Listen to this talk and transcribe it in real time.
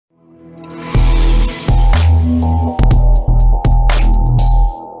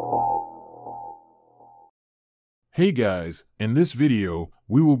Hey guys, in this video,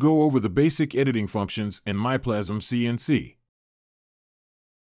 we will go over the basic editing functions in MyPlasmCNC.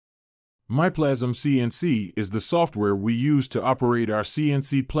 MyPlasmCNC is the software we use to operate our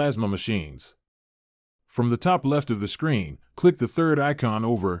CNC plasma machines. From the top left of the screen, click the third icon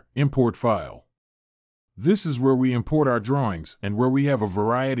over Import File. This is where we import our drawings and where we have a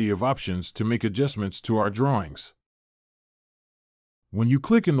variety of options to make adjustments to our drawings. When you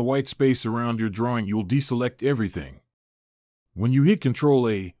click in the white space around your drawing, you'll deselect everything. When you hit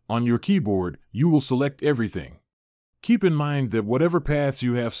Ctrl-A on your keyboard, you will select everything. Keep in mind that whatever paths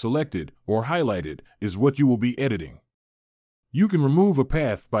you have selected or highlighted is what you will be editing. You can remove a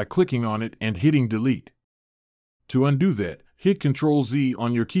path by clicking on it and hitting Delete. To undo that, hit Ctrl-Z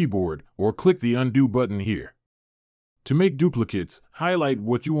on your keyboard or click the Undo button here. To make duplicates, highlight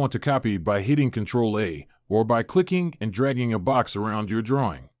what you want to copy by hitting Ctrl-A or by clicking and dragging a box around your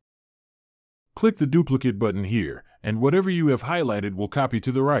drawing. Click the Duplicate button here, and whatever you have highlighted will copy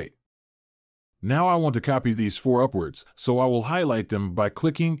to the right. Now I want to copy these four upwards, so I will highlight them by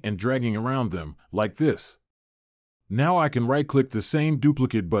clicking and dragging around them, like this. Now I can right-click the same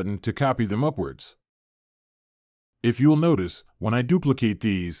Duplicate button to copy them upwards. If you'll notice, when I duplicate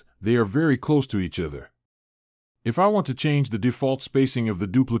these, they are very close to each other. If I want to change the default spacing of the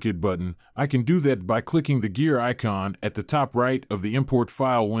duplicate button, I can do that by clicking the gear icon at the top right of the Import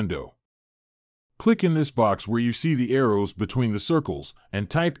File window. Click in this box where you see the arrows between the circles and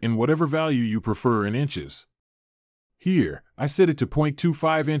type in whatever value you prefer in inches. Here, I set it to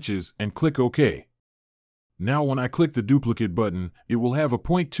 0.25 inches and click OK. Now when I click the duplicate button, it will have a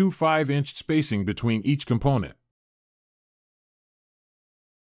 0.25-inch spacing between each component.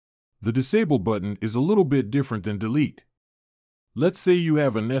 The Disable button is a little bit different than Delete. Let's say you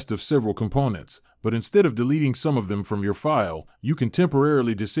have a nest of several components, but instead of deleting some of them from your file, you can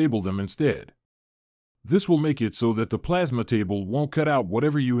temporarily disable them instead. This will make it so that the plasma table won't cut out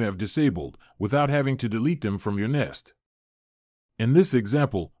whatever you have disabled without having to delete them from your nest. In this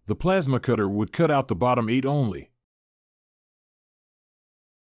example, the plasma cutter would cut out the bottom 8 only.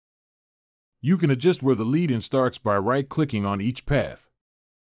 You can adjust where the lead-in starts by right-clicking on each path.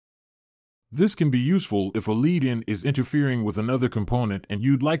 This can be useful if a lead-in is interfering with another component and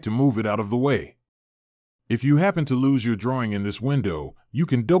you'd like to move it out of the way. If you happen to lose your drawing in this window, you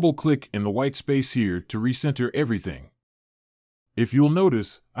can double-click in the white space here to recenter everything. If you'll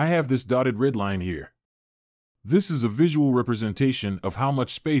notice, I have this dotted red line here. This is a visual representation of how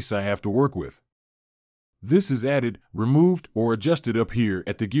much space I have to work with. This is added, removed, or adjusted up here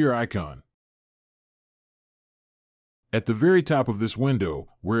at the gear icon. At the very top of this window,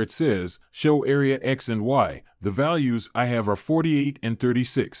 where it says, Show Area X and Y, the values I have are 48 and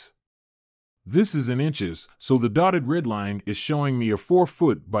 36. This is in inches, so the dotted red line is showing me a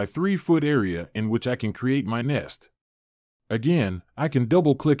 4-foot by 3-foot area in which I can create my nest. Again, I can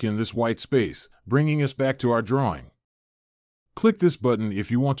double-click in this white space, bringing us back to our drawing. Click this button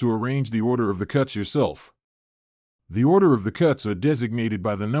if you want to arrange the order of the cuts yourself. The order of the cuts are designated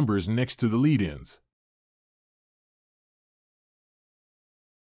by the numbers next to the lead-ins.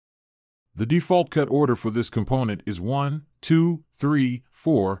 The default cut order for this component is 1, 2, 3,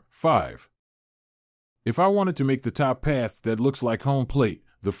 4, 5. If I wanted to make the top path that looks like home plate,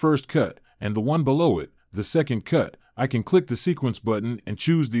 the first cut, and the one below it, the second cut, I can click the sequence button and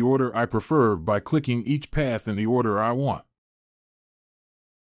choose the order I prefer by clicking each path in the order I want.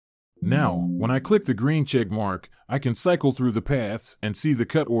 Now, when I click the green check mark, I can cycle through the paths and see the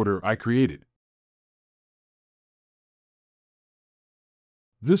cut order I created.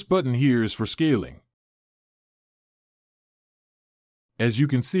 This button here is for scaling. As you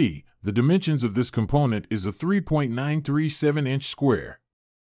can see, the dimensions of this component is a 3.937-inch square.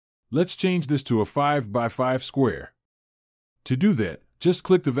 Let's change this to a 5 by 5 square. To do that, just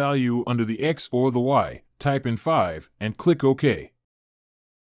click the value under the X or the Y, type in 5, and click OK.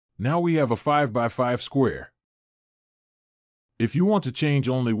 Now we have a 5 by 5 square. If you want to change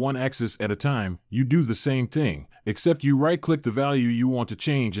only one axis at a time, you do the same thing, except you right-click the value you want to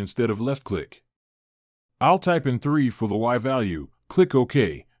change instead of left-click. I'll type in 3 for the Y value, click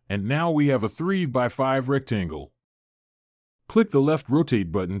OK, and now we have a 3 by 5 rectangle. Click the left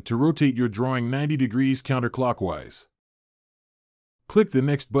Rotate button to rotate your drawing 90 degrees counterclockwise. Click the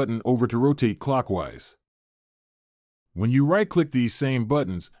next button over to rotate clockwise. When you right-click these same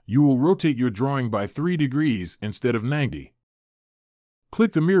buttons, you will rotate your drawing by 3 degrees instead of 90.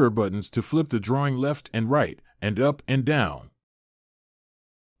 Click the mirror buttons to flip the drawing left and right, and up and down.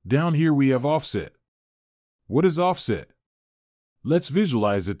 Down here we have offset. What is offset? Let's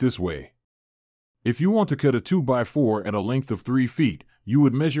visualize it this way. If you want to cut a 2x4 at a length of 3 feet, you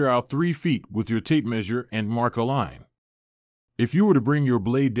would measure out 3 feet with your tape measure and mark a line. If you were to bring your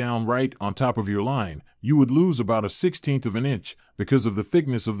blade down right on top of your line, you would lose about 1/16 of an inch because of the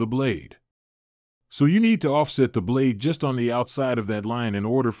thickness of the blade. So you need to offset the blade just on the outside of that line in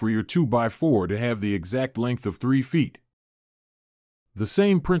order for your 2x4 to have the exact length of 3 feet. The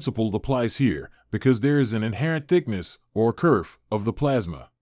same principle applies here, because there is an inherent thickness, or kerf, of the plasma.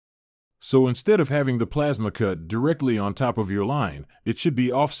 So instead of having the plasma cut directly on top of your line, it should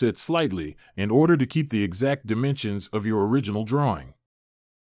be offset slightly in order to keep the exact dimensions of your original drawing.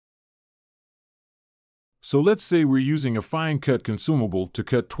 So let's say we're using a fine cut consumable to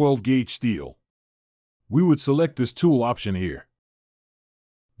cut 12-gauge steel. We would select this tool option here.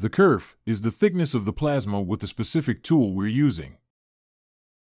 The kerf is the thickness of the plasma with the specific tool we're using.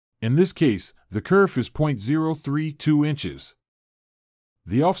 In this case, the kerf is 0.032 inches.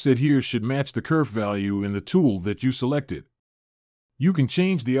 The offset here should match the kerf value in the tool that you selected. You can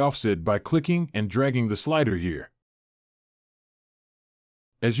change the offset by clicking and dragging the slider here.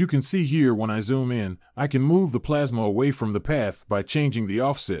 As you can see here, when I zoom in, I can move the plasma away from the path by changing the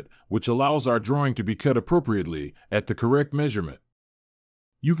offset, which allows our drawing to be cut appropriately at the correct measurement.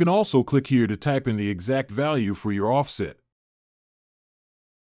 You can also click here to type in the exact value for your offset.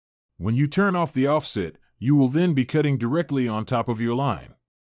 When you turn off the offset, you will then be cutting directly on top of your line.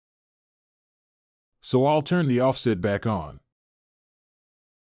 So I'll turn the offset back on.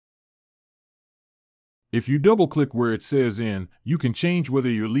 If you double-click where it says in, you can change whether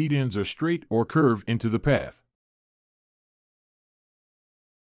your lead ends are straight or curve into the path.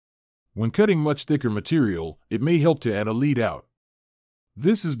 When cutting much thicker material, it may help to add a lead out.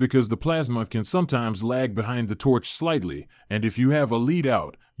 This is because the plasma can sometimes lag behind the torch slightly, and if you have a lead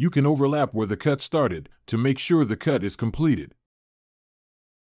out, you can overlap where the cut started to make sure the cut is completed.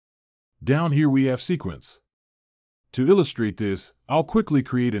 Down here we have sequence. To illustrate this, I'll quickly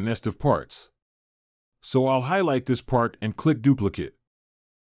create a nest of parts. So I'll highlight this part and click duplicate.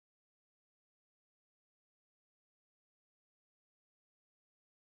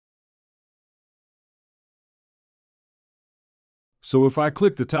 So if I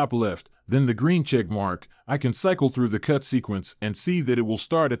click the top left, then the green check mark, I can cycle through the cut sequence and see that it will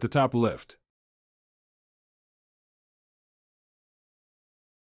start at the top left.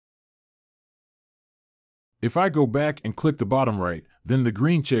 If I go back and click the bottom right, then the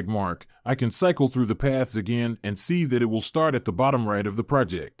green check mark, I can cycle through the paths again and see that it will start at the bottom right of the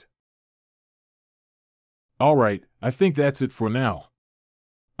project. Alright, I think that's it for now.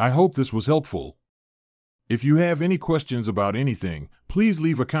 I hope this was helpful. If you have any questions about anything, please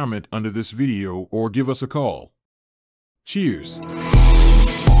leave a comment under this video or give us a call. Cheers!